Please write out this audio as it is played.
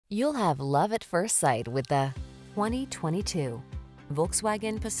You'll have love at first sight with the 2022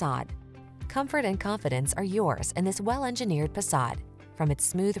 Volkswagen Passat. Comfort and confidence are yours in this well-engineered Passat. From its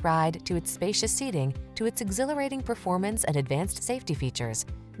smooth ride to its spacious seating to its exhilarating performance and advanced safety features,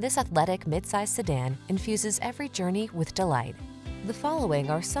 this athletic midsize sedan infuses every journey with delight. The following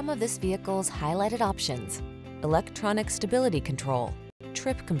are some of this vehicle's highlighted options: electronic stability control,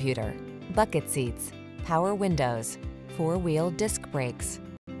 trip computer, bucket seats, power windows, four-wheel disc brakes,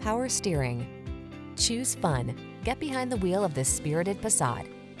 power steering. Choose fun. Get behind the wheel of this spirited Passat.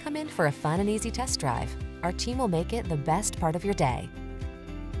 Come in for a fun and easy test drive. Our team will make it the best part of your day.